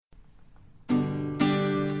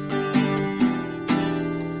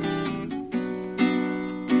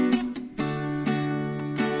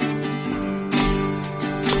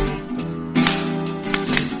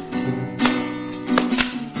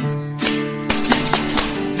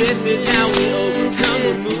This is how we overcome.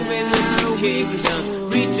 We're moving with the kingdom,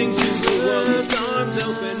 reaching to the world with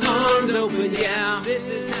arms open, yeah. This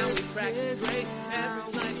is how we practice grace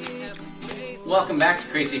every night, every day. Welcome back to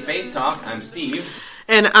Crazy Faith Talk. I'm Steve.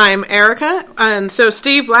 And I'm Erica. And so,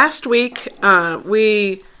 Steve, last week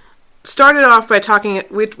we started off by talking.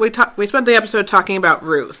 We spent the episode talking about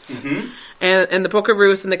Ruth and the book of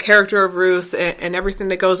Ruth and the character of Ruth and everything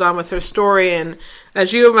that goes on with her story. And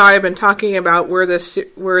as you and I have been talking about where this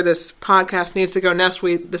podcast needs to go next,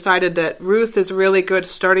 we decided that Ruth is a really good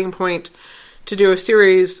starting point to do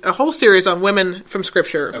a whole series on women from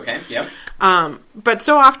Scripture. Okay. Yep. But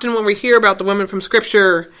so often when we hear about the women from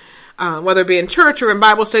Scripture, whether it be in church or in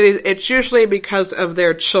Bible studies, it's usually because of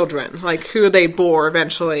their children, like who they bore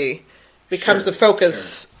eventually becomes the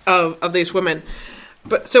focus of these women.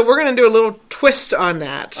 But so we're going to do a little twist on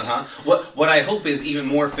that. What I hope is even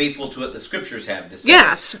more faithful to what the Scriptures have to say.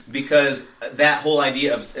 Yes. Because that whole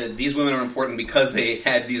idea of these women are important because they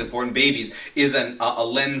had these important babies is a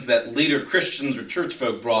lens that later Christians or church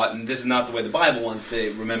folk brought, and this is not the way the Bible wants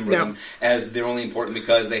to remember them, as they're only important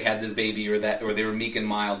because they had this baby or they were meek and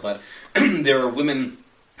mild. But there are women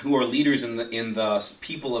who are leaders in the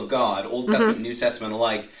people of God, Old Testament, New Testament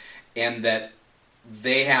alike, and that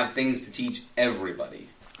they have things to teach everybody.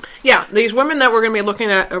 Yeah, these women that we're going to be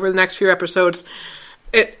looking at over the next few episodes,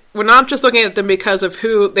 we're not just looking at them because of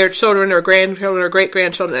who their children or grandchildren or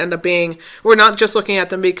great-grandchildren end up being. We're not just looking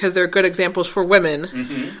at them because they're good examples for women,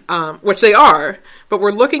 which they are, but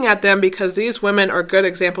we're looking at them because these women are good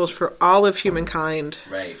examples for all of humankind.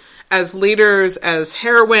 Right. As leaders, as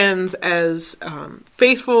heroines, as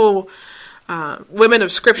faithful women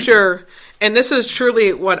of Scripture. And this is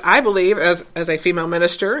truly what I believe as a female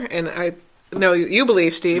minister, and I know you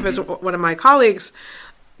believe, Steve, as one of my colleagues,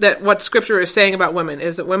 that what Scripture is saying about women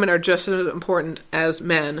is that women are just as important as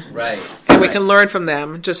men. Right. And we can learn from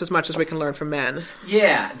them just as much as we can learn from men.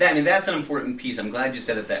 Yeah, that's an important piece. I'm glad you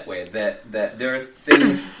said it that way, that there are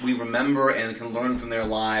things we remember and can learn from their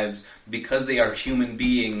lives because they are human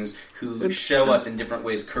beings who show us in different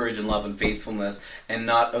ways courage and love and faithfulness, and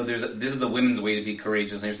not, this is the women's way to be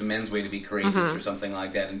courageous, and there's the men's way to be courageous, or something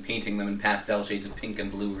like that, and painting them in pastel shades of pink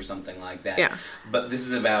and blue or something like that. Yeah. But this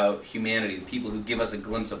is about humanity, the people who give us a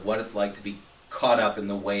glimpse of what it's like to be caught up in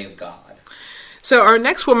the way of God. So our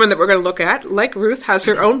next woman that we're going to look at, like Ruth, has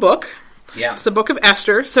her own book. Yeah. It's the book of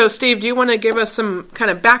Esther. So, Steve, do you want to give us some kind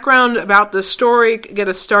of background about this story, get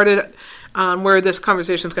us started on where this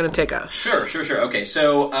conversation is going to take us? Sure. Okay,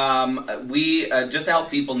 so we just to help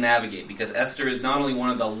people navigate, because Esther is not only one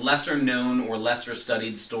of the lesser known or lesser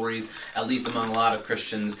studied stories, at least among a lot of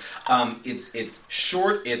Christians. It's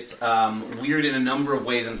short, it's weird in a number of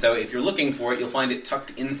ways, and so if you're looking for it, you'll find it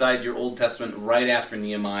tucked inside your Old Testament right after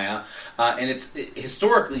Nehemiah, and it's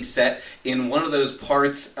historically set in one of those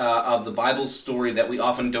parts of the Bible story that we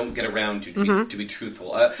often don't get around to be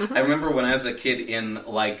truthful. I remember when I was a kid in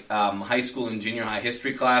high school and junior high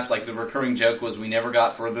history class, the recurring joke was we never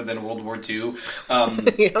got further than World War II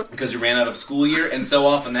because we ran out of school year, and so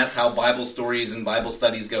often that's how Bible stories and Bible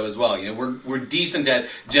studies go as well. We're decent at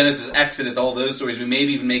Genesis, Exodus, all those stories. We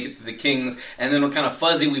maybe even make it to the Kings, and then we're kind of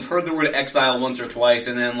fuzzy. We've heard the word exile once or twice,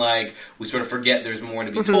 and then we sort of forget there's more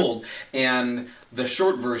to be told. And the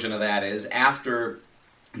short version of that is after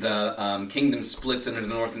the kingdom splits into the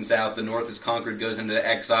north and south. The north is conquered, goes into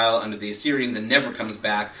exile under the Assyrians, and never comes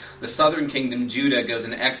back. The southern kingdom, Judah, goes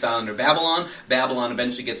into exile under Babylon. Babylon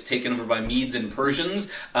eventually gets taken over by Medes and Persians.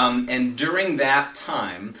 And during that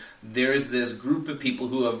time, there's this group of people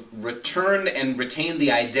who have returned and retained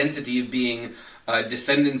the identity of being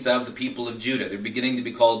descendants of the people of Judah. They're beginning to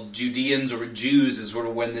be called Judeans or Jews is sort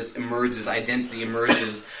of when this identity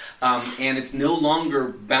emerges. And it's no longer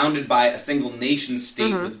bounded by a single nation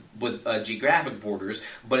state with geographic borders,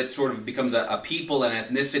 but it sort of becomes a people and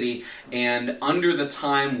ethnicity. And under the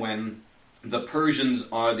time when the Persians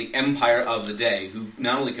are the empire of the day, who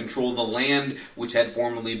not only control the land which had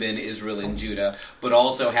formerly been Israel and Judah, but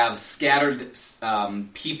also have scattered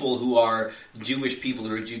people who are Jewish people,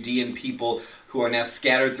 who are Judean people, who are now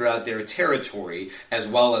scattered throughout their territory, as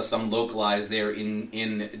well as some localized there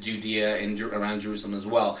in Judea and around Jerusalem as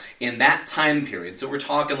well. In that time period, so we're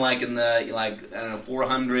talking in the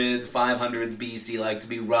 400s, 500s BC, to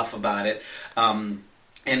be rough about it.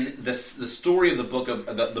 And the story of the book of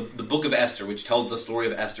the book of Esther, which tells the story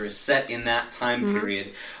of Esther, is set in that time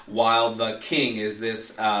period, while the king is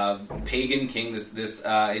this pagan king. This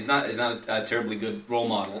he's not a terribly good role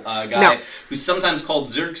model guy who's sometimes called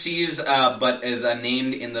Xerxes, but is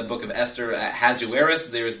named in the book of Esther Ahasuerus.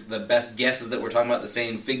 There's the best guess is that we're talking about the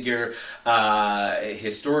same figure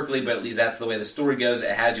historically, but at least that's the way the story goes.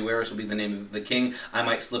 Ahasuerus will be the name of the king. I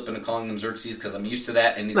might slip into calling him Xerxes because I'm used to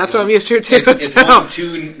that, and that's what I'm used to too. It's one of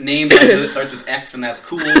two names I know that starts with X, and that's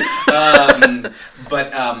cool.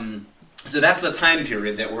 So that's the time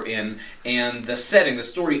period that we're in, and the setting, the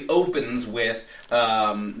story opens with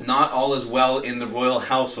not all is well in the royal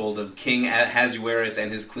household of King Ahasuerus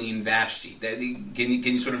and his queen Vashti. Can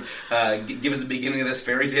you sort of give us the beginning of this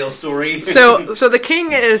fairy tale story? So the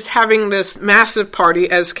king is having this massive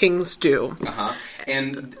party, as kings do.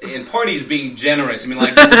 And parties being generous. I mean,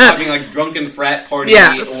 like, we're talking like drunken frat party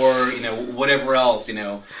or, whatever else,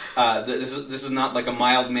 This is not like a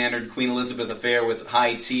mild-mannered Queen Elizabeth affair with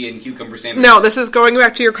high tea and cucumber sandwiches. No, this is going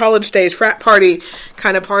back to your college days, frat party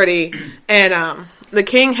kind of party. And the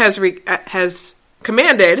king has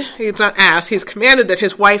commanded, he's not asked, he's commanded that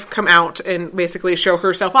his wife come out and basically show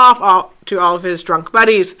herself off to all of his drunk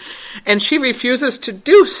buddies. And she refuses to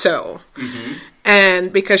do so.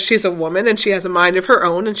 And because she's a woman and she has a mind of her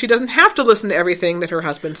own and she doesn't have to listen to everything that her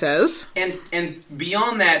husband says. And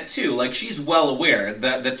beyond that, too, like, she's well aware.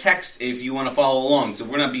 The text, if you want to follow along, so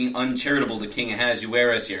we're not being uncharitable to King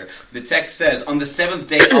Ahasuerus here. The text says, on the 7th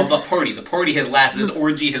day of the party has lasted, this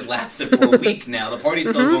orgy has lasted for a week now. The party's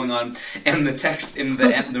still going on. And the text in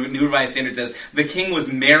the New Revised Standard says, the king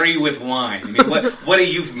was merry with wine. I mean, what a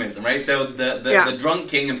euphemism, right? So the drunk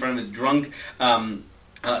king in front of his drunk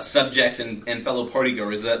subjects and fellow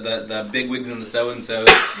partygoers, the bigwigs and the so-and-sos,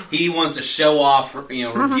 he wants to show off her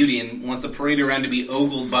beauty and wants the parade around to be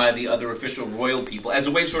ogled by the other official royal people as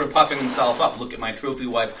a way of sort of puffing himself up. Look at my trophy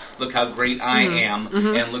wife, look how great I am,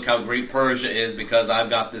 and look how great Persia is because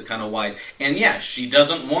I've got this kind of wife. And she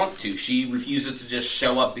doesn't want to. She refuses to just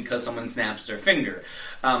show up because someone snaps their finger.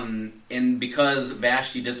 And because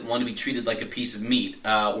Vashti doesn't want to be treated like a piece of meat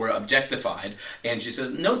or objectified, and she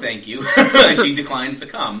says, no thank you, she declines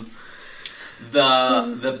to come.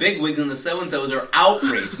 The bigwigs and the so-and-sos are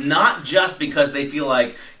outraged, not just because they feel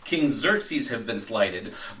like King Xerxes have been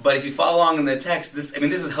slighted, but if you follow along in the text, this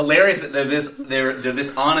is hilarious that they're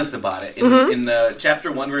this honest about it. In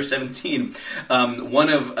chapter 1, verse 17, one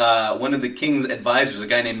of the king's advisors, a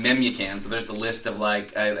guy named Memucan, so there's the list of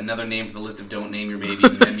another name for the list of don't name your baby,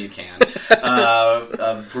 Memucan,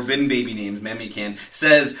 forbidden baby names, Memucan,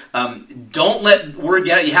 says, don't let word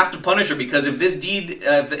get out, you have to punish her, because if this deed,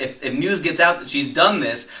 if news gets out that she's done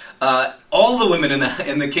this, all the women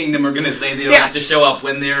in the kingdom are going to say they don't have to show up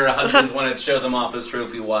when their husbands want to show them off as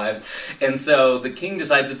trophy wives. And so the king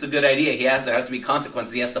decides it's a good idea. There have to be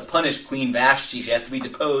consequences. He has to punish Queen Vashti. She has to be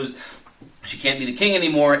deposed. She can't be the king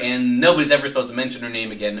anymore, and nobody's ever supposed to mention her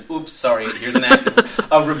name again. Oops, sorry. Here's an act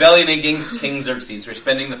of rebellion against King Xerxes. We're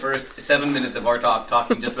spending the first 7 minutes of our talk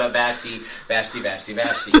talking just about Vashti.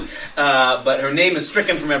 But her name is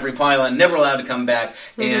stricken from every pylon, never allowed to come back,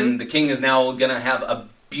 and the king is now going to have a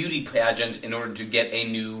beauty pageant in order to get a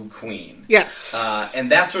new queen. Yes. And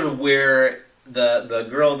that's sort of where the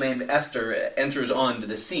girl named Esther enters onto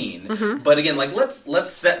the scene. But again,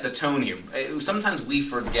 let's set the tone here. Sometimes we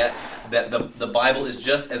forget that the Bible is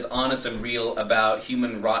just as honest and real about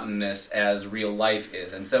human rottenness as real life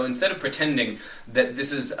is. And so instead of pretending that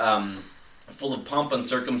this is full of pomp and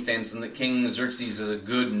circumstance and that King Xerxes is a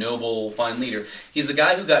good, noble, fine leader, he's a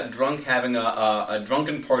guy who got drunk having a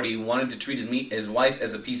drunken party, wanted to treat his wife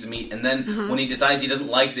as a piece of meat, and then when he decides he doesn't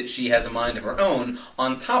like that she has a mind of her own,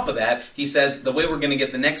 on top of that, he says the way we're going to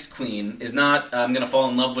get the next queen is not I'm going to fall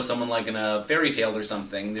in love with someone like in a fairy tale or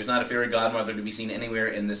something. There's not a fairy godmother to be seen anywhere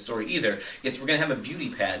in this story either. It's we're going to have a beauty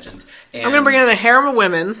pageant. And I'm going to bring in a harem of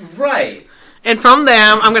women. Right. And from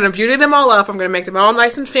them, I'm going to beauty them all up. I'm going to make them all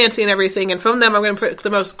nice and fancy and everything. And from them, I'm going to put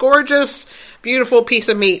the most gorgeous, beautiful piece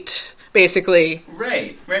of meat, basically,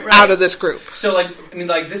 right. out of this group. So,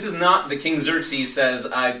 this is not the King Xerxes says,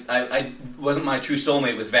 I wasn't my true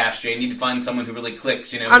soulmate with Vashti. I need to find someone who really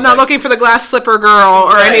clicks, I'm not looking for the glass slipper girl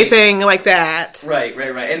or anything like that. Right.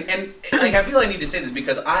 And I feel I need to say this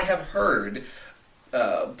because I have heard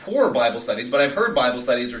poor Bible studies, but I've heard Bible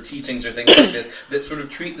studies or teachings or things like this that sort of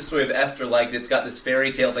treat the story of Esther like it's got this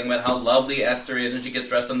fairy tale thing about how lovely Esther is and she gets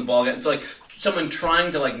dressed on the ball. It's like someone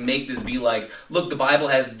trying to make this be like, look, the Bible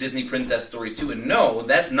has Disney princess stories too, and no,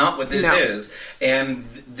 that's not what this is. And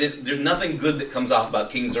there's nothing good that comes off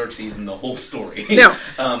about King Xerxes in the whole story. No.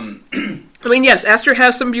 I mean, yes, Esther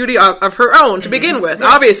has some beauty of her own to begin with.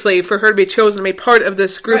 Right. Obviously, for her to be chosen to be part of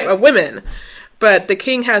this group of women. But the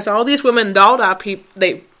king has all these women dolled up.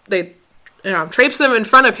 They traipse them in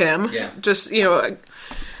front of him. Yeah. Just,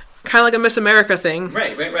 kind of like a Miss America thing.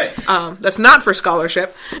 Right. That's not for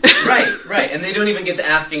scholarship. Right. And they don't even get to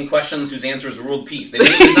asking questions whose answer is world peace. I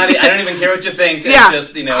don't even care what you think. It's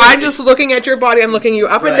just, I'm just looking at your body. I'm looking you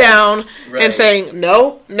up and down and saying,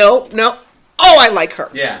 no. Oh, I like her.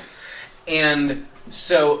 Yeah. And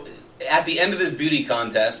so at the end of this beauty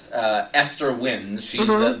contest, Esther wins. She's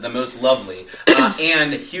the most lovely.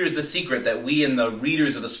 And here's the secret that we and the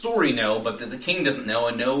readers of the story know, but that the king doesn't know,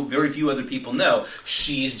 and very few other people know.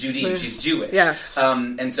 She's Judean. She's Jewish. Yes.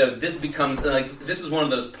 And so this becomes, this is one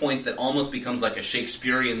of those points that almost becomes like a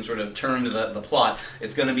Shakespearean sort of turn to the plot.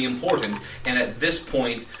 It's going to be important. And at this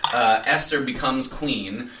point, Esther becomes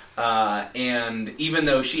queen. And even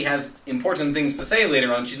though she has important things to say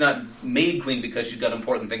later on, she's not made queen because she's got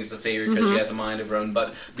important things to say or because she has a mind of her own,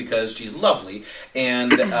 but because she's lovely.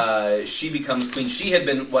 And she becomes queen. She had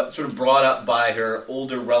been sort of brought up by her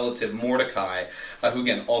older relative Mordecai, who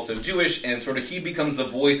again also Jewish, and sort of he becomes the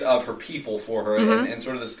voice of her people for her, and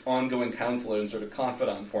sort of this ongoing counselor and sort of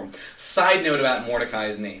confidant for him. Side note about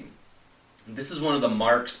Mordecai's name. This is one of the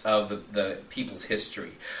marks of the people's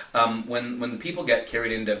history. When the people get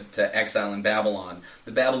carried into exile in Babylon,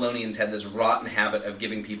 the Babylonians had this rotten habit of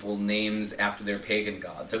giving people names after their pagan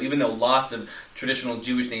god. So even though lots of traditional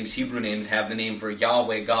Jewish names, Hebrew names, have the name for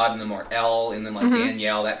Yahweh, God in them, or El in them, like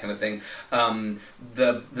Daniel, that kind of thing,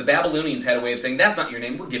 the Babylonians had a way of saying, that's not your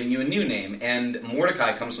name, we're giving you a new name. And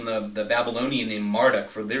Mordecai comes from the Babylonian name Marduk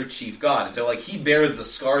for their chief god. And so he bears the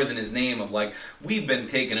scars in his name of we've been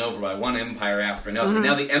taken over by one empire after another.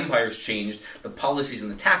 Now the empire's changed, the policies and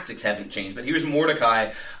the tactics haven't changed, but here's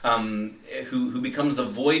Mordecai, who becomes the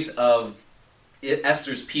voice of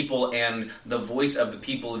Esther's people and the voice of the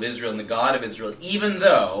people of Israel and the God of Israel, even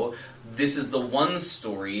though this is the one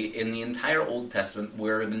story in the entire Old Testament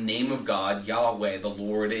where the name of God, Yahweh, the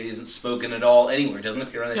Lord, isn't spoken at all anywhere. It doesn't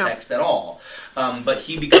appear in the text at all. But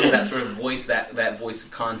he becomes that sort of voice, that voice of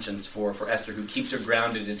conscience for Esther, who keeps her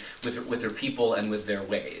grounded with her people and with their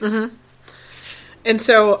ways. And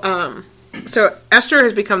so Esther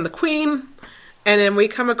has become the queen. And then we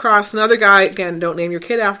come across another guy, again, don't name your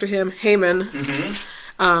kid after him, Haman,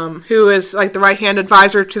 who is like the right-hand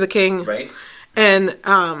advisor to the king. Right. And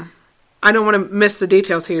I don't want to miss the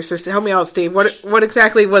details here, so help me out, Steve. What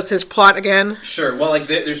exactly was his plot again? Sure. Well,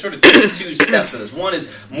 there's sort of two steps in this. One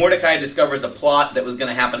is Mordecai discovers a plot that was going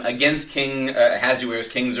to happen against King Ahasuerus,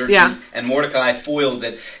 King Xerxes, and Mordecai foils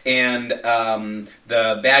it, and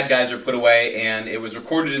the bad guys are put away, and it was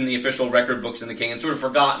recorded in the official record books in the king and sort of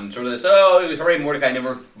forgotten. Sort of this, oh, hooray, Mordecai,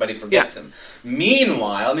 everybody forgets him.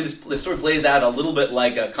 Meanwhile, this story plays out a little bit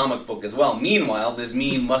like a comic book as well. Meanwhile, this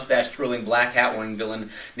mean, mustache-twirling, black hat-wearing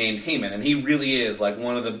villain named Haman, and he really is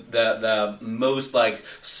one of the most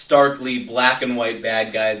starkly black and white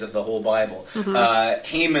bad guys of the whole Bible.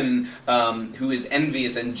 Haman, who is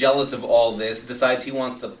envious and jealous of all this, decides he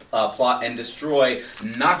wants to plot and destroy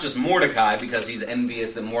not just Mordecai because he's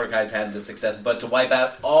envious that Mordecai's had the success, but to wipe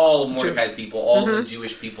out all of Mordecai's people, all the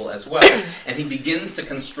Jewish people as well. And he begins to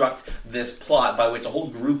construct this plot by which a whole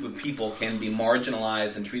group of people can be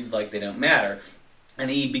marginalized and treated like they don't matter.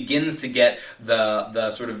 And he begins to get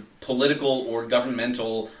the sort of political or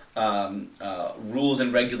governmental rules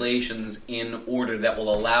and regulations in order that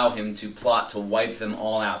will allow him to plot to wipe them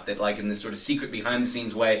all out. That, in this sort of secret,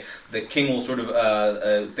 behind-the-scenes way, the king will sort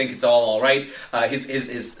of think it's all right.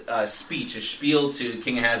 His speech, his spiel to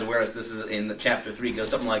King Ahasuerus, this is in chapter 3, goes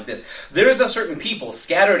something like this. There is a certain people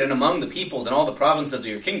scattered in among the peoples in all the provinces of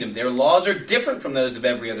your kingdom. Their laws are different from those of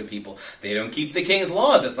every other people. They don't keep the king's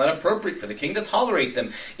laws. It's not appropriate for the king to tolerate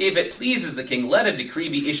them. If it pleases the king, let a decree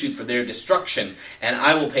be issued for their destruction, and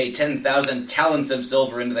I will pay 10,000 talents of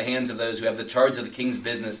silver into the hands of those who have the charge of the king's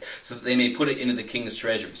business, so that they may put it into the king's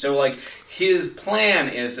treasury. So, his plan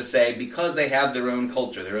is to say, because they have their own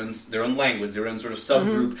culture, their own language, their own sort of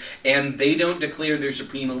subgroup, and they don't declare their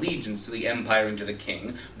supreme allegiance to the empire and to the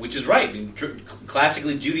king, which is right.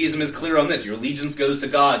 Classically, Judaism is clear on this. Your allegiance goes to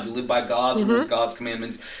God. You live by God's rules, God's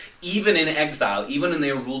commandments. Even in exile, even when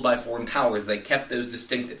they were ruled by foreign powers, they kept those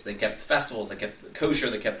distinctives. They kept the festivals, they kept the kosher,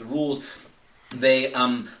 they kept the rules.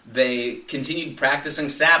 They continued practicing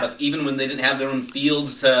Sabbath, even when they didn't have their own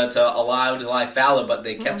fields to lie fallow, but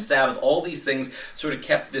they kept Sabbath. All these things sort of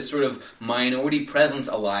kept this sort of minority presence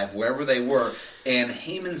alive wherever they were. And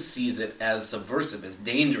Haman sees it as subversive, as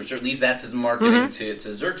dangerous, or at least that's his marketing to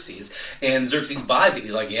Xerxes. And Xerxes buys it.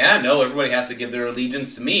 He's like, yeah, no, everybody has to give their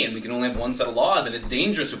allegiance to me, and we can only have one set of laws, and it's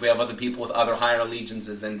dangerous if we have other people with other higher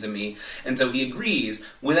allegiances than to me. And so he agrees,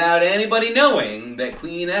 without anybody knowing, that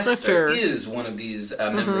Queen Esther is one of these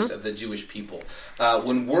members of the Jewish people.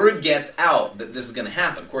 When word gets out that this is going to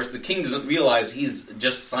happen, of course, the king doesn't realize he's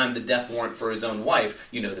just signed the death warrant for his own wife,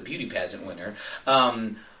 the beauty pageant winner.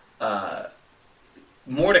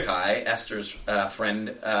 Mordecai, Esther's friend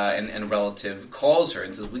and relative, calls her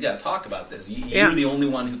and says, "We got to talk about this. You're the only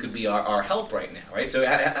one who could be our help right now, right?" So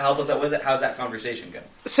help us out. How's that conversation go?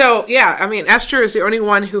 So, Esther is the only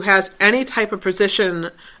one who has any type of position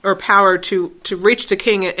or power to reach the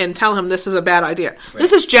king and tell him this is a bad idea. Right.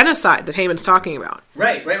 This is genocide that Haman's talking about.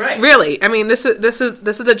 Right. Really, this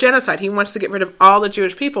is a genocide. He wants to get rid of all the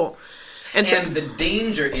Jewish people. And the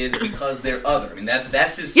danger is because they're other.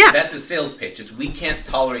 That's his sales pitch. It's we can't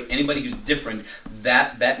tolerate anybody who's different.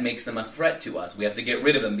 That makes them a threat to us. We have to get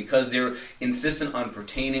rid of them because they're insistent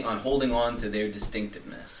on holding on to their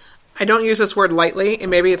distinctiveness. I don't use this word lightly, and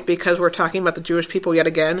maybe it's because we're talking about the Jewish people yet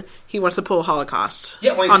again. He wants to pull a Holocaust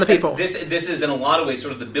on the people. This is in a lot of ways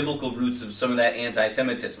sort of the biblical roots of some of that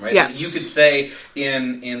anti-Semitism, right? Yes. You could say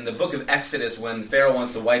in the book of Exodus, when Pharaoh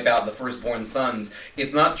wants to wipe out the firstborn sons,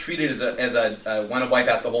 it's not treated as a want to wipe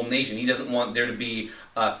out the whole nation. He doesn't want there to be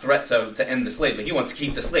a threat to end the slaves, but he wants to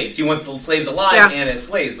keep the slaves. He wants the slaves alive and as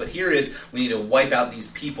slaves. But here is, we need to wipe out these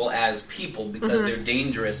people as people because they're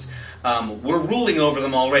dangerous. We're ruling over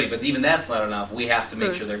them already, but even that's not enough. We have to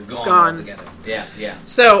make sure they're gone altogether. Yeah.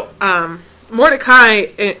 So, Mordecai,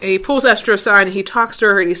 he pulls Esther aside and he talks to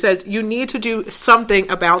her and he says, "You need to do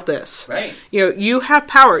something about this. Right. You have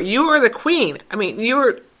power. You are the queen.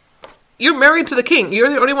 You're married to the king. You're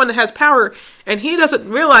the only one that has power, and he doesn't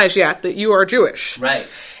realize yet that you are Jewish." Right.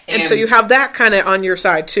 And so you have that kind of on your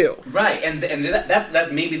side too. Right, and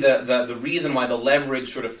that's maybe the reason why the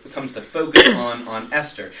leverage sort of comes to focus on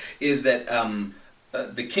Esther, is that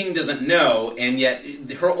the king doesn't know, and yet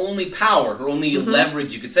her only power, her only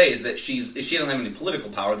leverage, you could say, is that she doesn't have any political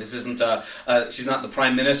power. This isn't she's not the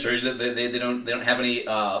prime minister. They don't have any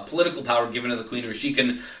political power given to the queen, or she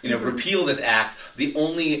can repeal this act. The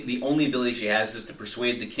only ability she has is to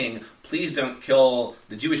persuade the king, please don't kill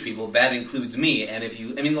the Jewish people. That includes me. And if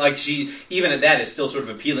you, she even at that is still sort of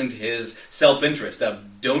appealing to his self-interest of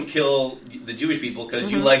don't kill the Jewish people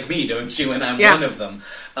because you like me, don't you? And I'm one of them.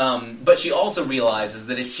 But she also realizes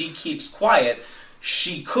that if she keeps quiet,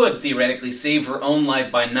 she could theoretically save her own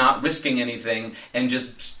life by not risking anything and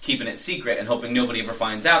just keeping it secret and hoping nobody ever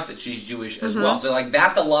finds out that she's Jewish as well. So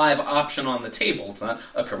that's a live option on the table. It's not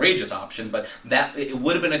a courageous option, but that it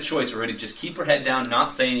would have been a choice for her to just keep her head down,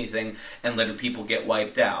 not say anything, and let her people get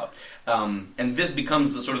wiped out. And this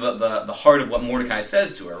becomes the sort of the heart of what Mordecai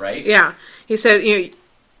says to her, right? Yeah. He said,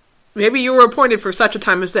 maybe you were appointed for such a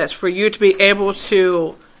time as this, for you to be able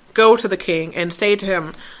to go to the king and say to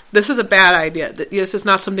him, this is a bad idea. This is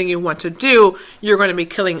not something you want to do. You're going to be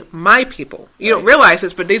killing my people. You don't realize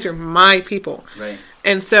this, but these are my people. Right.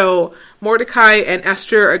 And so Mordecai and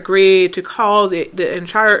Esther agreed to call the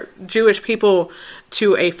entire Jewish people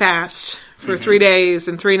to a fast for 3 days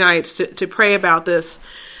and 3 nights to pray about this.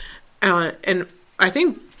 And I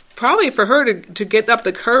think probably for her to get up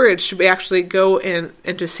the courage to actually go and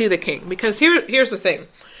to see the king. Because here's the thing.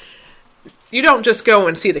 You don't just go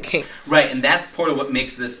and see the king. Right, and that's part of what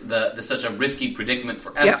makes this such a risky predicament for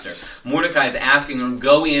Esther. Yes. Mordecai is asking her to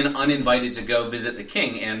go in uninvited to go visit the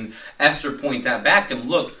king, and Esther points out back to him,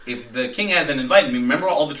 look, if the king hasn't invited me, remember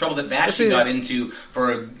all the trouble that Vashti got into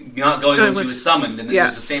for not going when she was summoned, and it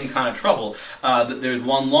was the same kind of trouble. That there's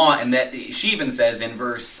one law, and that she even says in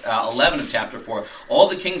verse 11 of chapter 4, all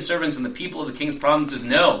the king's servants and the people of the king's provinces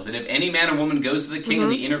know that if any man or woman goes to the king in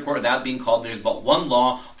the inner court without being called, there's but one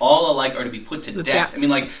law, all alike are to be put to death.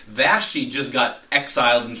 Vashti just got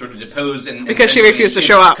exiled and sort of deposed. Because she refused to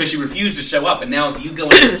show up. Because she refused to show up. And now if you go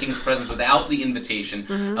into the king's presence without the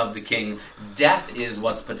invitation of the king, death is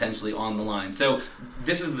what's potentially on the line. So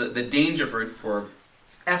this is the danger for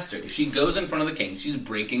Esther. If she goes in front of the king, she's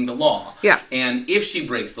breaking the law. Yeah. And if she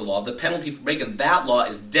breaks the law, the penalty for breaking that law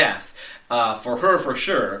is death. For her, for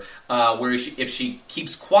sure. If she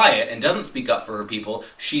keeps quiet and doesn't speak up for her people,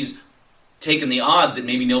 she's taken the odds that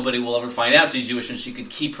maybe nobody will ever find out she's Jewish and she could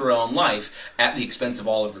keep her own life at the expense of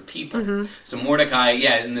all of her people. So Mordecai,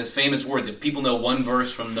 in those famous words, if people know one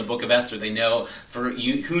verse from the book of Esther, they know, for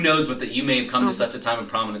you, who knows but that you may have come to such a time of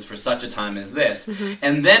prominence for such a time as this.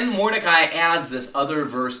 And then Mordecai adds this other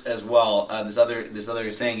verse as well, this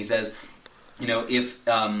other saying. He says, if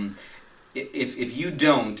if you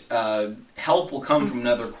don't, help will come from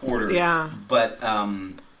another quarter. Yeah. But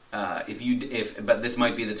but this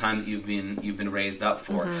might be the time that you've been raised up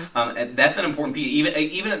for. And that's an important piece.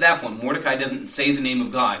 Even at that point, Mordecai doesn't say the name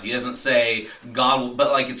of God. He doesn't say God will,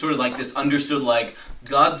 but like it's sort of like this understood, like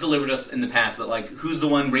God delivered us in the past. That like who's the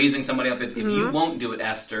one raising somebody up? If you won't do it,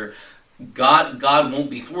 Esther, God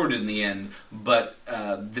won't be thwarted in the end. But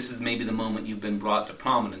this is maybe the moment you've been brought to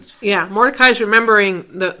prominence for. Yeah, Mordecai's remembering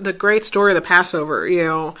the great story of the Passover,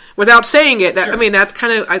 without saying it. That, Sure. I mean, that's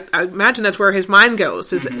kind of, I imagine that's where his mind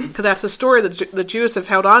goes, because that's the story that the Jews have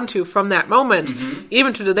held on to from that moment,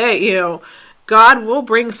 even to today. God will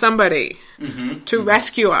bring somebody to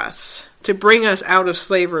rescue us, to bring us out of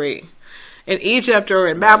slavery. In Egypt or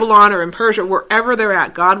in Babylon or in Persia, wherever they're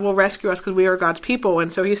at, God will rescue us because we are God's people.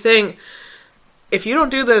 And so he's saying, if you don't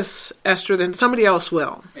do this, Esther, then somebody else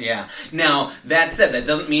will. Yeah. Now, that said, that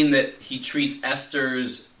doesn't mean that he treats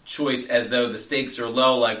Esther's choice as though the stakes are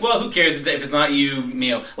low, like, well, who cares if it's not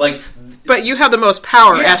you, like... But you have the most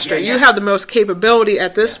power, Yeah, Esther. yeah. You have the most capability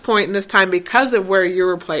at this point in this time because of where you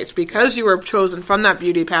were placed, because you were chosen from that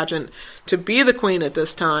beauty pageant to be the queen at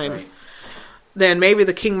this time. Right. Then maybe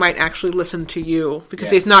the king might actually listen to you, because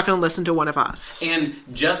he's not going to listen to one of us. And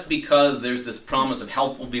just because there's this promise of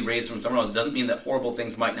help will be raised from somewhere else doesn't mean that horrible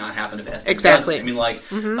things might not happen if Esther Exactly. doesn't. I mean, like,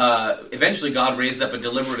 eventually God raised up a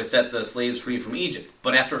deliverer to set the slaves free from Egypt.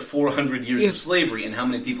 But after 400 years of slavery, and how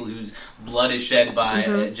many people whose blood is shed by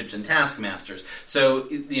Egyptian taskmasters. So,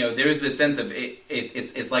 there's this sense of,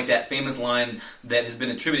 it's like that famous line that has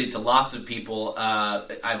been attributed to lots of people.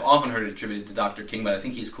 I've often heard it attributed to Dr. King, but I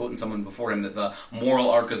think he's quoting someone before him, that the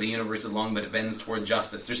moral arc of the universe is long, but it bends toward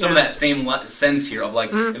justice. There's some of that same sense here of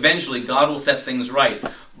like, eventually God will set things right,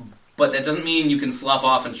 but that doesn't mean you can slough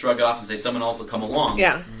off and shrug it off and say someone else will come along.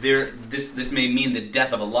 Yeah. This may mean the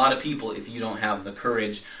death of a lot of people if you don't have the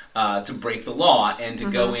courage to break the law and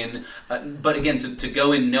to go in, but again, to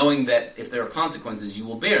go in knowing that if there are consequences, you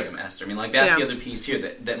will bear them, Esther. I mean, like, that's the other piece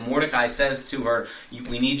here, that Mordecai says to her,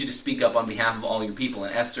 we need you to speak up on behalf of all your people.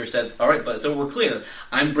 And Esther says, all right, but so we're clear.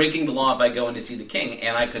 I'm breaking the law if I go in to see the king,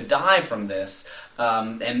 and I could die from this,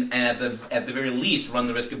 and at the very least run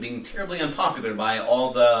the risk of being terribly unpopular by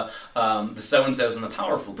all the so-and-sos and the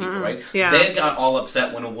powerful people, right? Yeah. They got all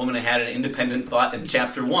upset when a woman had an independent thought in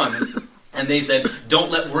chapter 1. And they said, don't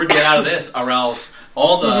let word get out of this, or else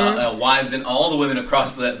all the wives and all the women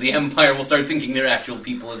across the empire will start thinking they're actual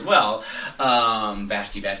people as well.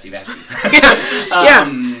 Vashti. Because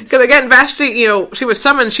again, Vashti, she was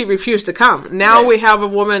summoned, she refused to come. Now we have a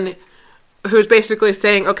woman who's basically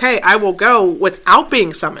saying, okay, I will go without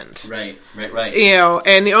being summoned. Right.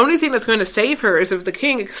 And the only thing that's going to save her is if the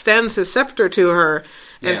king extends his scepter to her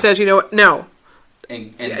and says, no.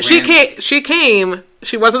 And she came.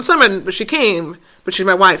 She wasn't summoned, but she came. But she's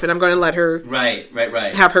my wife, and I'm going to let her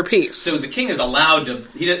have her peace. So the king is allowed to.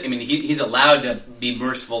 He's allowed to be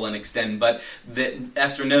merciful and extend. But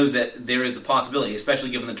Esther knows that there is the possibility,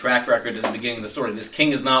 especially given the track record at the beginning of the story. This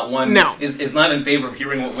king is not one. No. is not in favor of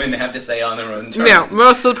hearing what women have to say on their own terms. No,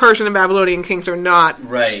 most of the Persian and Babylonian kings are not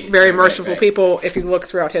very merciful people. If you look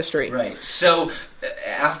throughout history, right. So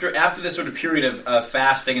after this sort of period of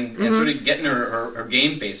fasting and sort of getting her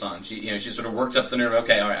game face on, she sort of works up the nerve.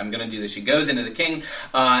 Okay, all right, I'm going to do this. She goes into the king.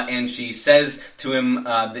 And she says to him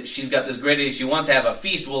that she's got this great idea. She wants to have a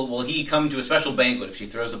feast. Will he come to a special banquet if she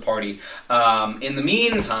throws a party? In the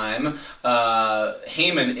meantime,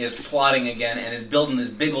 Haman is plotting again and is building this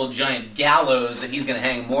big old giant gallows that he's going to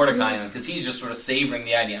hang Mordecai on, because he's just sort of savoring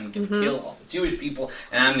the idea. I'm going to kill all the Jewish people,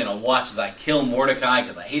 and I'm going to watch as I kill Mordecai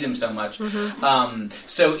because I hate him so much.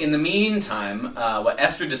 So in the meantime, what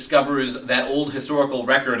Esther discovers that old historical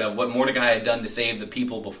record of what Mordecai had done to save the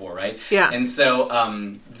people before, right? Yeah. And so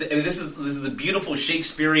this is the beautiful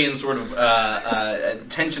Shakespearean sort of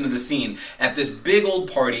tension of the scene at this big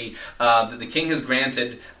old party that the king has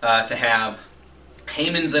granted to have.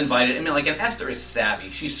 Haman's invited. And Esther is savvy.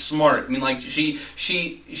 She's smart. She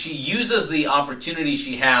uses the opportunity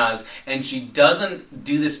she has, and she doesn't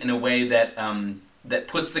do this in a way that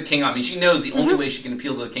puts the king on. She knows the only way she can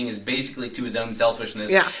appeal to the king is basically to his own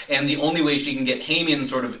selfishness. Yeah. And the only way she can get Haman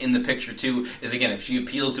sort of in the picture too is, again, if she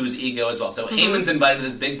appeals to his ego as well. So Haman's invited to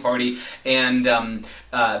this big party, and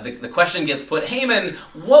the question gets put, Haman,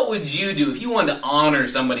 what would you do if you wanted to honor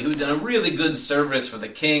somebody who'd done a really good service for the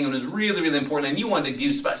king and was really, really important, and you wanted to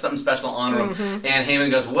give something special to honor him? And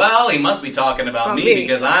Haman goes, well, he must be talking about me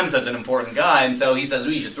because I'm such an important guy. And so he says,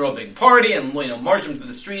 we should throw a big party and march him to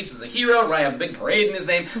the streets as a hero, right? Have a big parade parade in his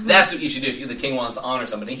name. That's what you should do if the king wants to honor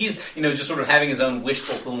somebody. He's, just sort of having his own wish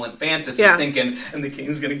fulfillment fantasy, thinking, and the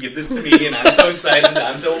king's going to give this to me, and I'm so excited,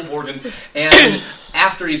 I'm so important. And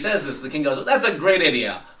after he says this, the king goes, that's a great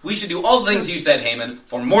idea. We should do all the things you said, Haman,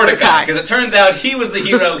 for Mordecai. Because it turns out he was the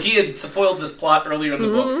hero. He had foiled this plot earlier in the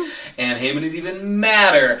book. And Haman is even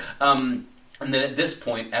madder. And then at this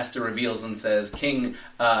point, Esther reveals and says, King,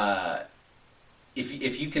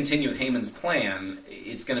 if you continue with Haman's plan,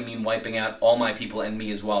 it's going to mean wiping out all my people and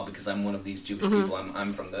me as well, because I'm one of these Jewish people.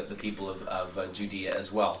 I'm from the people of Judea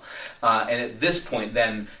as well. And at this point,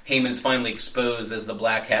 then, Haman is finally exposed as the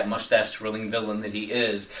black hat, mustache-twirling villain that he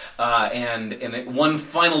is. And one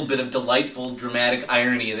final bit of delightful, dramatic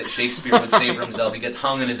irony that Shakespeare would say for himself, he gets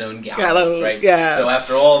hung in his own gallows, right? Yes. So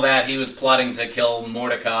after all that, he was plotting to kill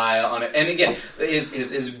Mordecai on it. And again,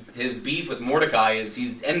 his beef with Mordecai is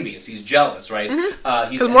he's envious, he's jealous, right?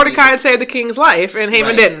 Because Mordecai had saved the king's life, and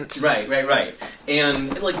Haman didn't. Right.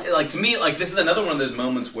 And like to me, like this is another one of those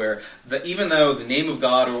moments where even though the name of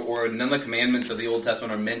God or none of the commandments of the Old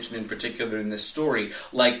Testament are mentioned in particular in this story,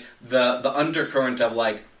 like the undercurrent of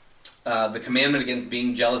like the commandment against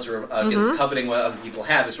being jealous or against coveting what other people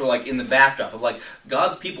have is sort of like in the backdrop of like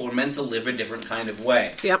God's people are meant to live a different kind of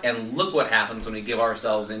way. Yep. And look what happens when we give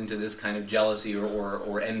ourselves into this kind of jealousy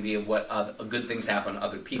or envy of what good things happen to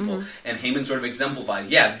other people. And Haman sort of exemplifies,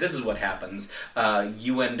 this is what happens.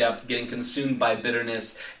 You end up getting consumed by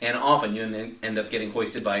bitterness, and often you end up getting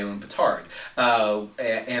hoisted by your own petard.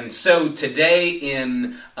 And so today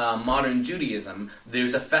in modern Judaism,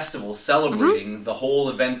 there's a festival celebrating the whole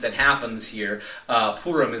event that happens here.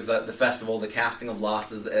 Purim is the festival. The casting of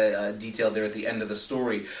lots is detailed there at the end of the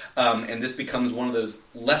story. And this becomes one of those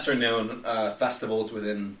lesser-known festivals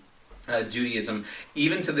within Judaism.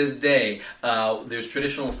 Even to this day, there's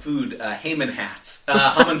traditional food, Haman hats,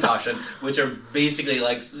 Hamantaschen, which are basically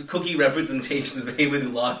like cookie representations of Haman who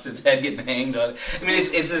lost his head getting hanged on it. I mean,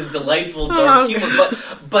 it's this delightful dark humor,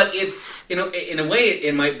 but it's in a way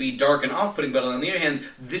it might be dark and off-putting. But on the other hand,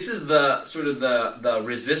 this is the sort of the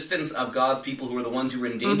resistance of God's people who are the ones who are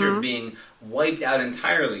in danger of being wiped out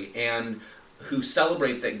entirely, and who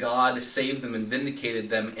celebrate that God saved them and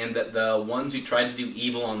vindicated them, and that the ones who tried to do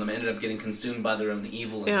evil on them ended up getting consumed by their own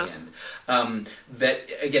evil in the end. That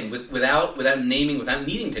again, without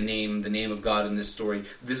needing to name the name of God in this story,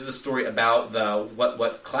 this is a story about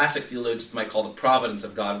what classic theologians might call the providence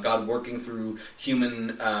of God working through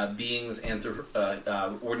human beings and through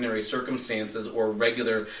ordinary circumstances or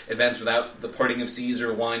regular events, without the parting of seas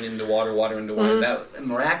or wine into water, water into wine, without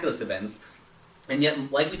miraculous events. And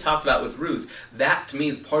yet, like we talked about with Ruth, that to me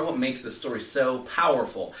is part of what makes this story so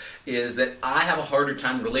powerful, is that I have a harder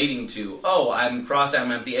time relating to, I'm cross-eyed,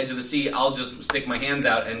 I'm at the edge of the sea, I'll just stick my hands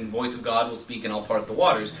out and voice of God will speak and I'll part the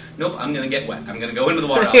waters. Nope, I'm going to get wet. I'm going to go into the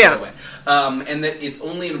water, I'll get wet. And that it's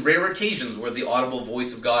only in rare occasions where the audible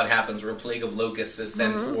voice of God happens, or a plague of locusts is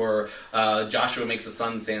sent, or Joshua makes the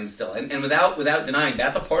sun stand still. And without denying,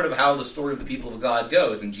 that's a part of how the story of the people of God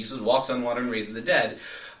goes, and Jesus walks on water and raises the dead.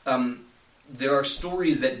 There are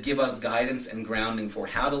stories that give us guidance and grounding for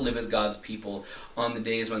how to live as God's people on the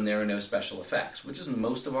days when there are no special effects, which is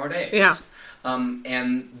most of our days. Yeah.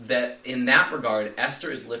 And that in that regard,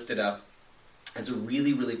 Esther is lifted up as a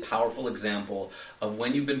really, really powerful example of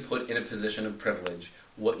when you've been put in a position of privilege,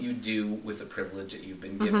 what you do with the privilege that you've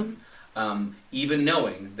been given. Even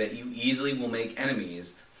knowing that you easily will make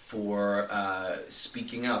enemies for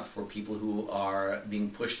speaking up for people who are being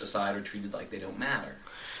pushed aside or treated like they don't matter.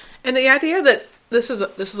 And the idea that this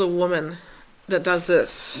is a woman that does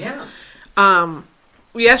this. Yeah.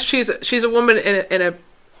 Yes, she's a woman in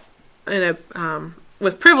a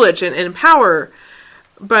with privilege and power,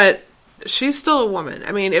 but she's still a woman.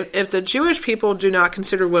 I mean, if the Jewish people do not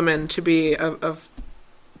consider women to be of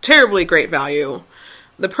terribly great value,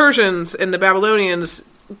 the Persians and the Babylonians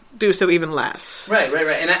do so even less. Right.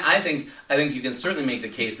 And I think you can certainly make the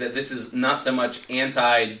case that this is not so much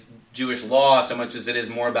anti-Jewish law so much as it is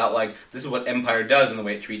more about like this is what empire does and the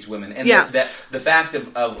way it treats women, and that the fact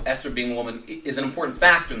of Esther being a woman is an important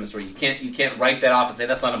factor in the story. You can't write that off and say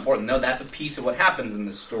that's not important. No, that's a piece of what happens in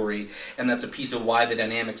this story, and that's a piece of why the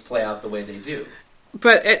dynamics play out the way they do.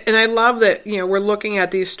 But and I love that we're looking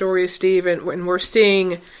at these stories, Steve, and we're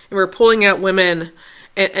seeing and we're pulling out women.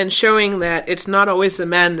 And showing that it's not always the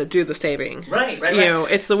men that do the saving. Right.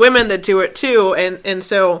 It's the women that do it too, and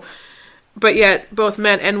so, but yet both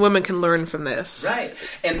men and women can learn from this. Right,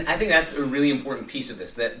 and I think that's a really important piece of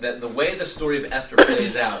this, that the way the story of Esther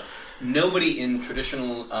plays out, nobody in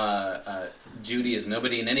traditional Judaism,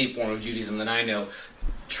 nobody in any form of Judaism that I know,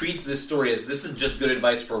 treats this story as this is just good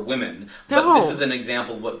advice for women, but No. this is an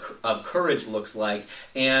example of what of courage looks like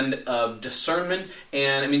and of discernment.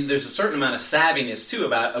 And I mean, there's a certain amount of savviness too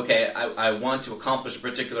about, okay, I want to accomplish a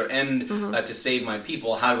particular end to save my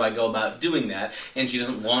people. How do I go about doing that? And she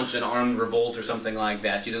doesn't launch an armed revolt or something like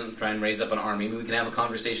that. She doesn't try and raise up an army. Maybe we can have a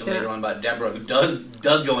conversation later on about Deborah, who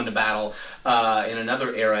does go into battle in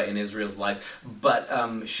another era in Israel's life. But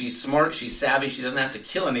she's smart, she's savvy, she doesn't have to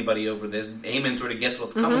kill anybody over this. Haman sort of gets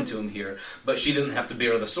what's coming to him here, but she doesn't have to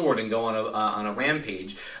bear the sword and go on a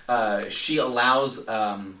rampage. She allows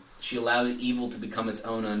evil to become its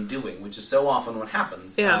own undoing, which is so often what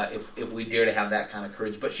happens if we dare to have that kind of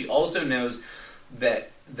courage. But she also knows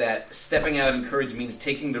that stepping out in courage means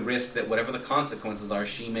taking the risk that whatever the consequences are,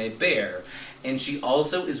 she may bear. And she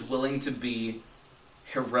also is willing to be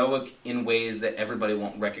heroic in ways that everybody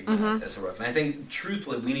won't recognize as heroic. And I think,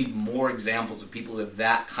 truthfully, we need more examples of people who have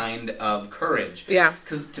that kind of courage. Yeah.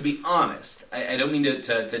 Because, to be honest, I don't mean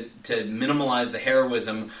to minimize the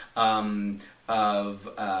heroism of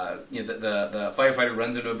the firefighter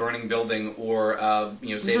runs into a burning building, or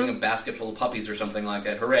saving a basket full of puppies or something like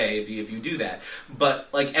that. Hooray if you do that! But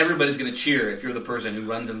like, everybody's going to cheer if you're the person who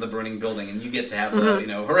runs into the burning building, and you get to have the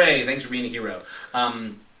hooray, thanks for being a hero.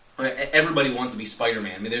 Everybody wants to be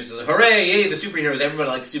Spider-Man. I mean, there's a hooray, yay, the superheroes. Everybody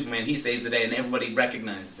likes Superman. He saves the day, and everybody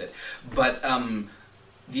recognizes it. But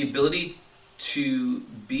the ability to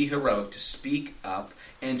be heroic, to speak up,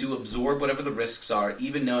 and to absorb whatever the risks are,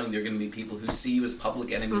 even knowing there are going to be people who see you as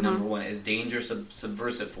public enemy number one, as dangerous,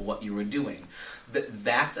 subversive for what you were doing.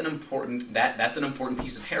 That's an important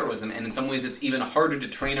piece of heroism, and in some ways it's even harder to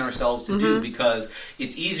train ourselves to do, because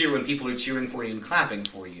it's easier when people are cheering for you and clapping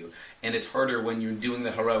for you, and it's harder when you're doing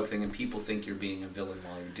the heroic thing and people think you're being a villain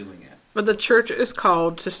while you're doing it. But the church is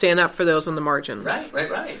called to stand up for those on the margins.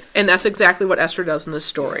 Right. And that's exactly what Esther does in this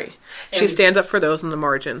story. Yeah. She stands up for those on the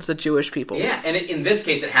margins, the Jewish people. Yeah, and in this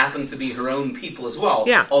case, it happens to be her own people as well.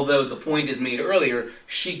 Yeah. Although the point is made earlier,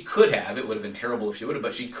 she could have, it would have been terrible if she would have,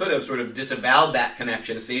 but she could have sort of disavowed that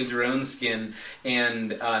connection, saved her own skin,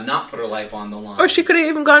 and not put her life on the line. Or she could have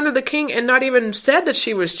even gone to the king and not even said that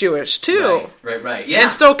she was Jewish, too. Right. Yeah.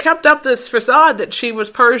 And still kept up this facade that she was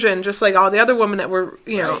Persian, just like all the other women that were,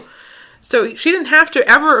 know. So she didn't have to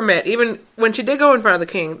ever admit, even when she did go in front of the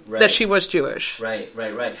king, that she was Jewish. Right.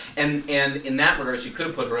 And in that regard, she could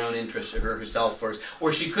have put her own interests herself first.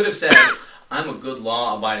 Or she could have said, I'm a good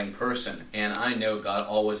law-abiding person, and I know God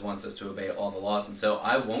always wants us to obey all the laws, and so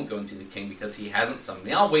I won't go and see the king because he hasn't summoned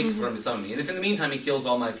me. I'll wait for him to summon me. And if in the meantime he kills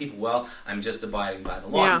all my people, well, I'm just abiding by the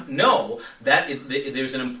law. Yeah. No,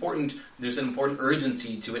 there's an important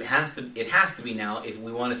urgency to it. It has to be now if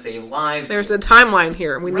we want to save lives. There's a timeline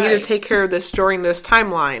here. We need to take care of this during this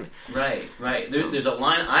timeline. Right. There's a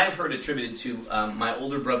line I've heard attributed to my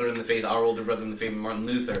older brother in the faith, our older brother in the faith, Martin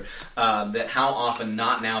Luther, that how often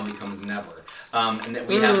not now becomes never. And that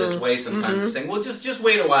we have this way sometimes of saying, well, just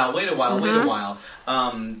wait a while.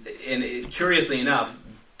 And curiously enough,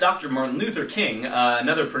 Dr. Martin Luther King,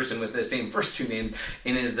 another person with the same first two names,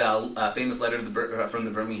 in his famous letter from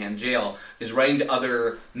the Birmingham jail, is writing to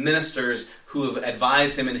other ministers who have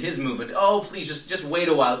advised him in his movement, oh, please, just wait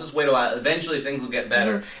a while, eventually things will get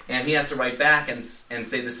better. And he has to write back and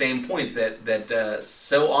say the same point, that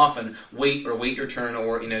so often, wait your turn,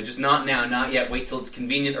 or, just not now, not yet, wait till it's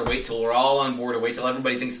convenient, or wait till we're all on board, or wait till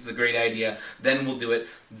everybody thinks it's a great idea, then we'll do it.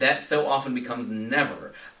 That so often becomes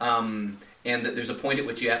never. And that there's a point at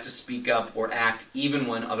which you have to speak up or act even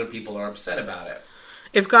when other people are upset about it.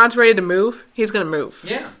 If God's ready to move, he's going to move.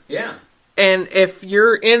 Yeah. And if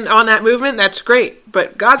you're in on that movement, that's great.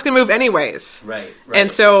 But God's going to move anyways. Right.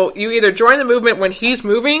 And so you either join the movement when he's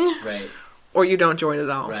moving, or you don't join at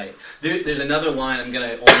all. Right. There's another line, I'm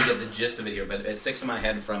going to only get the gist of it here, but it sticks in my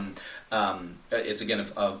head from, it's again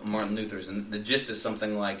of Martin Luther's, and the gist is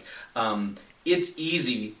something like, it's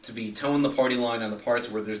easy to be towing the party line on the parts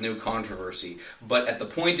where there's no controversy, but at the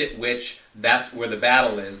point at which that's where the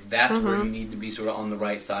battle is, that's where you need to be sort of on the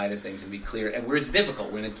right side of things and be clear, and where it's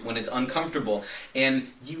difficult, when it's uncomfortable.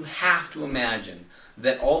 And you have to imagine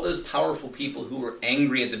that all those powerful people who were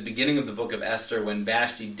angry at the beginning of the book of Esther when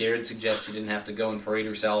Vashti dared suggest she didn't have to go and parade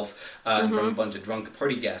herself in front of a bunch of drunk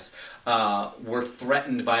party guests, were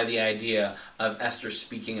threatened by the idea of Esther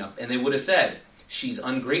speaking up. And they would have said, she's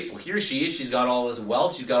ungrateful. Here she is. She's got all this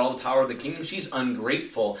wealth. She's got all the power of the kingdom. She's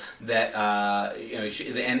ungrateful that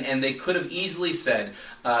and they could have easily said,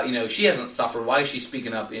 she hasn't suffered. Why is she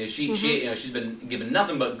speaking up? She's been given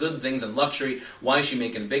nothing but good things and luxury. Why is she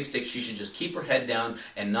making big stakes? She should just keep her head down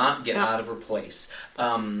and not get out of her place.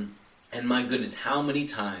 And my goodness, how many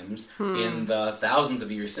times in the thousands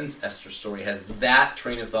of years since Esther's story has that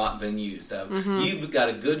train of thought been used? You've got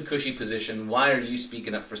a good, cushy position. Why are you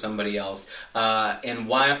speaking up for somebody else?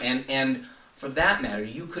 And for that matter,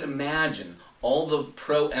 you could imagine all the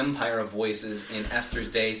pro-empire voices in Esther's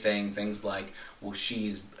day saying things like, well,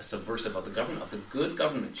 she's a subversive of the government, of the good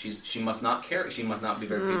government. She must not care. She must not be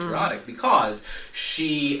very patriotic because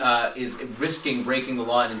she is risking breaking the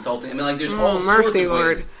law and insulting. I mean, like, there's all sorts of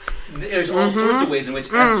ways. There's all sorts of ways in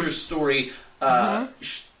which Esther's story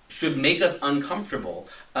should make us uncomfortable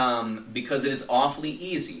because it is awfully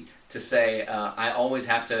easy to say, I always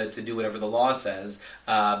have to do whatever the law says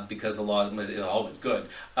because the law is always good.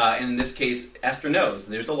 And in this case, Esther knows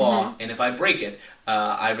there's a law, and if I break it,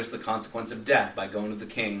 I risk the consequence of death by going to the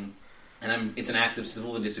king. And it's an act of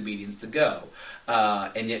civil disobedience to go.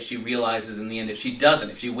 And yet she realizes in the end, if she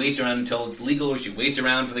doesn't, if she waits around until it's legal or she waits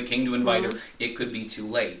around for the king to invite her, it could be too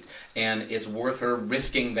late. And it's worth her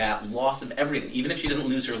risking that loss of everything. Even if she doesn't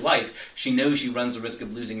lose her life, she knows she runs the risk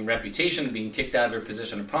of losing her reputation, of being kicked out of her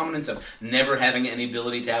position of prominence, of never having any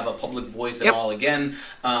ability to have a public voice at all again.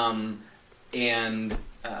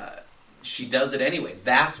 She does it anyway.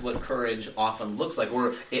 That's what courage often looks like.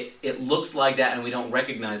 Or it looks like that and we don't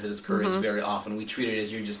recognize it as courage very often. We treat it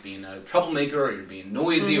as you're just being a troublemaker or you're being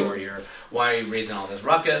noisy or why are you raising all this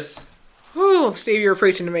ruckus? Ooh, Steve, you're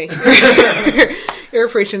preaching to me. You're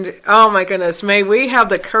preaching to... Oh my goodness. May we have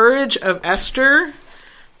the courage of Esther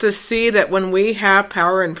to see that when we have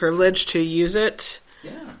power and privilege to use it,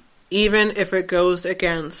 even if it goes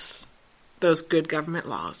against those good government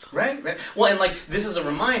laws. Right. Well, and like this is a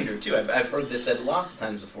reminder too. I've heard this said lots of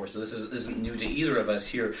times before, so this isn't new to either of us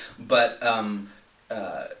here. But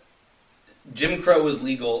Jim Crow was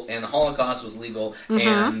legal, and the Holocaust was legal,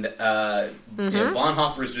 and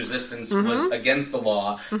Bonhoeffer's resistance was against the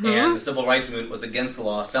law, and the Civil Rights Movement was against the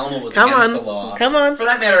law. Selma was against the law. Come on. For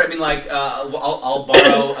that matter, I mean, like I'll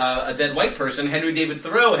borrow a dead white person. Henry David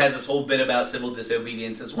Thoreau has this whole bit about civil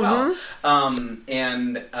disobedience as well,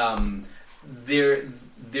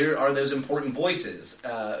 There are those important voices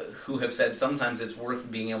who have said sometimes it's worth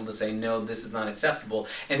being able to say, no, this is not acceptable,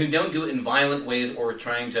 and who don't do it in violent ways or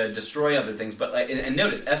trying to destroy other things. But and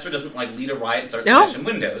notice, Esther doesn't lead a riot and start smashing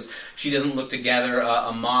windows. She doesn't look to gather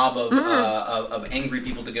a mob of angry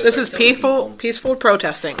people to go. This is peaceful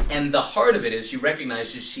protesting. And the heart of it is she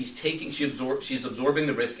recognizes she's absorbing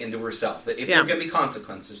the risk into herself. That if there are going to be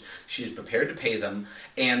consequences, she's prepared to pay them,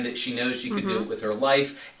 and that she knows she could do it with her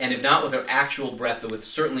life, and if not with her actual breath, but with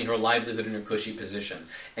certainly her livelihood and her cushy position.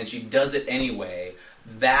 And she does it anyway.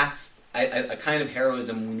 That's a kind of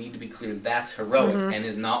heroism, we need to be clear, that's heroic and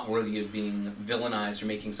is not worthy of being villainized or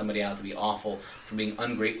making somebody out to be awful for being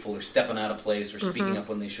ungrateful or stepping out of place or speaking up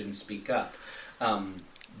when they shouldn't speak up.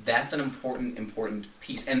 That's an important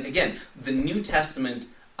piece. And again, the New Testament,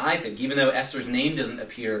 I think, even though Esther's name doesn't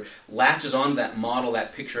appear, latches on to that model,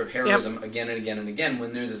 that picture of heroism again and again and again,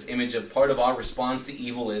 when there's this image of part of our response to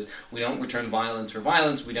evil is we don't return violence for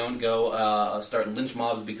violence, we don't go start lynch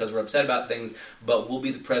mobs because we're upset about things, but we'll be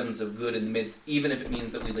the presence of good in the midst, even if it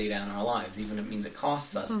means that we lay down our lives, even if it means it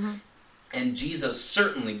costs us. And Jesus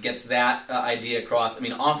certainly gets that idea across. I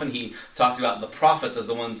mean, often he talks about the prophets as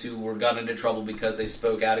the ones who were got into trouble because they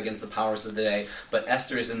spoke out against the powers of the day. But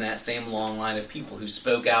Esther is in that same long line of people who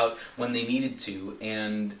spoke out when they needed to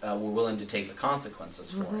and were willing to take the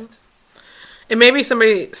consequences for it. And maybe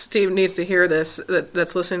somebody, Steve, needs to hear this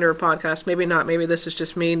that's listening to our podcast. Maybe not. Maybe this is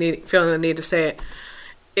just me feeling the need to say it.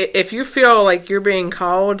 If you feel like you're being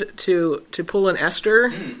called to pull an Esther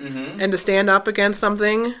and to stand up against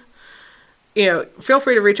something, feel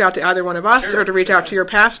free to reach out to either one of us or to reach out to your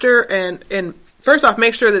pastor and first off,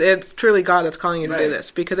 make sure that it's truly God that's calling you to do this,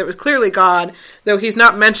 because it was clearly God, though he's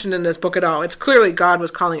not mentioned in this book at all. It's clearly God was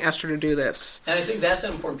calling Esther to do this. And I think that's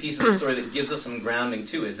an important piece of the story that gives us some grounding,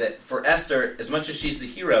 too, is that for Esther, as much as she's the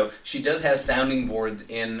hero, she does have sounding boards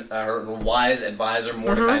in her wise advisor,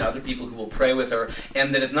 Mordecai, and other people who will pray with her,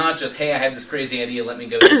 and that it's not just, hey, I had this crazy idea, let me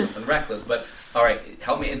go do something reckless, but all right,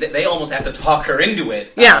 help me. They almost have to talk her into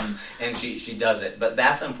it. And she does it. But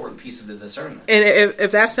that's an important piece of the discernment. And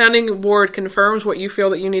if that sounding board confirms what you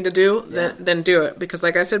feel that you need to do, then do it. Because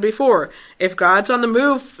like I said before, if God's on the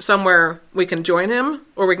move somewhere, we can join him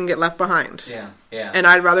or we can get left behind. Yeah. And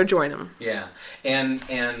I'd rather join him. Yeah.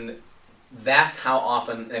 And that's how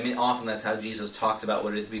often that's how Jesus talks about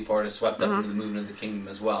what it is to be part of swept up into the movement of the kingdom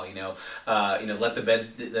as well. Let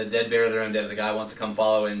the dead bury their own dead. The guy wants to come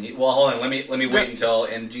follow, and hold on, let me wait until.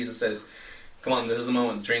 And Jesus says, come on, this is the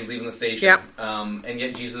moment. The train's leaving the station. Yep. And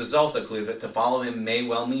yet Jesus is also clear that to follow him may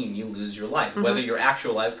well mean you lose your life. Whether your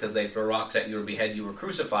actual life, because they throw rocks at you or behead you or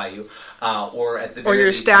crucify you, or at the very your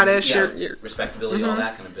least, status, your your respectability, all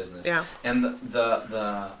that kind of business. Yeah. And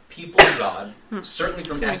the people of God, certainly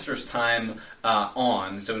from Esther's time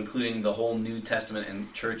on, so including the whole New Testament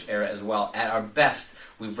and church era as well, at our best,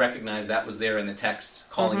 we've recognized that was there in the text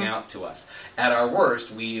calling out to us. At our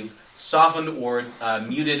worst, we've softened or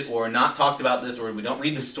muted or not talked about this, or we don't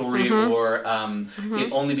read the story, or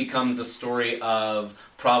it only becomes a story of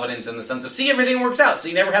providence in the sense of, see, everything works out, so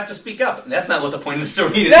you never have to speak up. And that's not what the point of the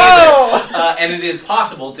story is either. And it is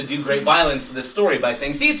possible to do great violence to this story by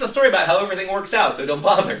saying, see, it's a story about how everything works out, so don't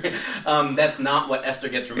bother. That's not what Esther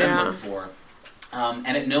gets remembered for. And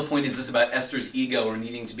at no point is this about Esther's ego or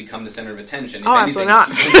needing to become the center of attention. If anything, absolutely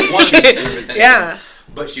not. she really wants to be the center of attention. Yeah.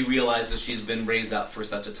 But she realizes she's been raised up for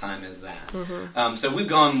such a time as that. So we've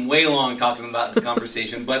gone way long talking about this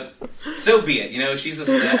conversation, but so be it. You know, she's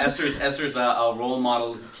Esther's a role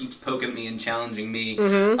model who keeps poking at me and challenging me,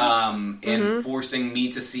 and forcing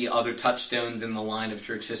me to see other touchstones in the line of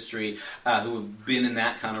church history who have been in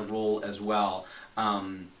that kind of role as well.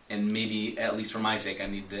 And maybe, at least for my sake, I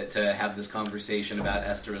need to have this conversation about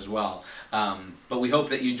Esther as well. But we hope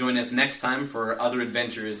that you join us next time for other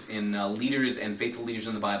adventures in leaders and faithful leaders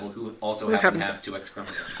in the Bible who also happen to have 2X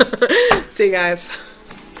chromosomes. See you guys.